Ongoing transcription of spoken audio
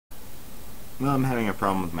Well, I'm having a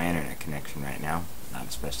problem with my internet connection right now. Not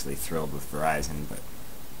especially thrilled with Verizon, but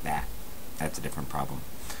that's a different problem.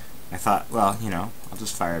 I thought, well, I'll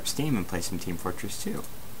just fire up Steam and play some Team Fortress 2,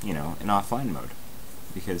 in offline mode.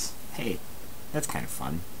 Because, hey, that's kind of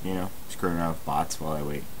fun, screwing around with bots while I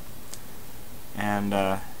wait.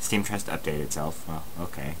 And Steam tries to update itself. Well,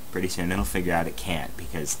 okay, pretty soon it'll figure out it can't,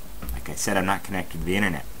 because, like I said, I'm not connected to the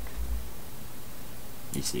internet.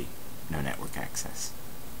 You see, no network access.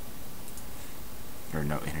 Or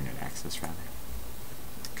no internet access, rather.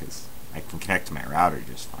 Because I can connect to my router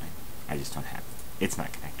just fine. I just don't have it. It's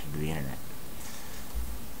not connected to the internet.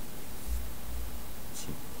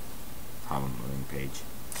 See, problem loading page.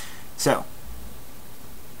 So,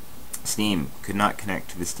 Steam could not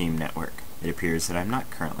connect to the Steam network. It appears that I'm not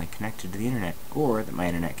currently connected to the internet, or that my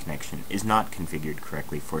internet connection is not configured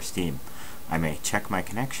correctly for Steam. I may check my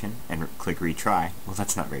connection and click retry. Well,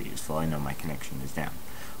 that's not very useful. I know my connection is down.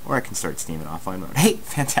 Or I can start Steam in offline mode. Hey,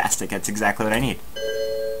 fantastic! That's exactly what I need.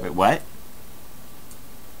 Wait, what?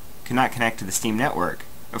 Cannot connect to the Steam network.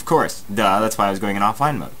 Of course, duh, that's why I was going in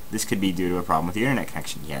offline mode. This could be due to a problem with the internet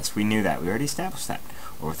connection. Yes, we knew that. We already established that.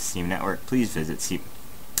 Or with the Steam network, please visit Steam.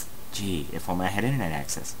 Gee, if only I had internet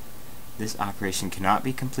access. This operation cannot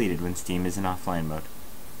be completed when Steam is in offline mode.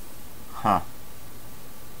 Huh.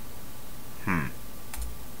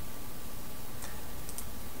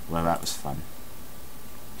 Well, that was fun.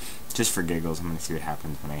 Just for giggles, I'm going to see what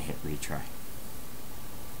happens when I hit retry.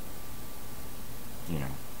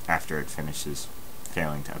 After it finishes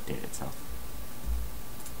failing to update itself.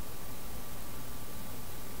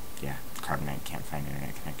 Yeah, Carbonite can't find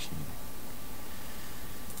internet connection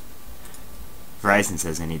either. Verizon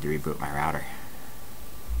says I need to reboot my router.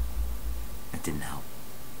 That didn't help.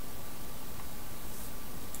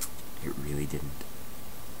 It really didn't.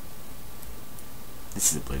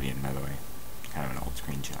 This is Oblivion, by the way. Kind of an old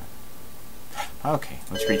screenshot. Okay,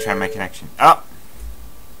 let's retry my connection. Oh!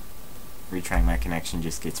 Retrying my connection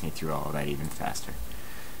just gets me through all of that even faster.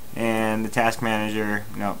 And the task manager,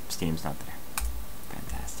 nope, Steam's not there.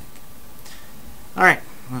 Fantastic. Alright,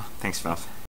 well, thanks, Valve.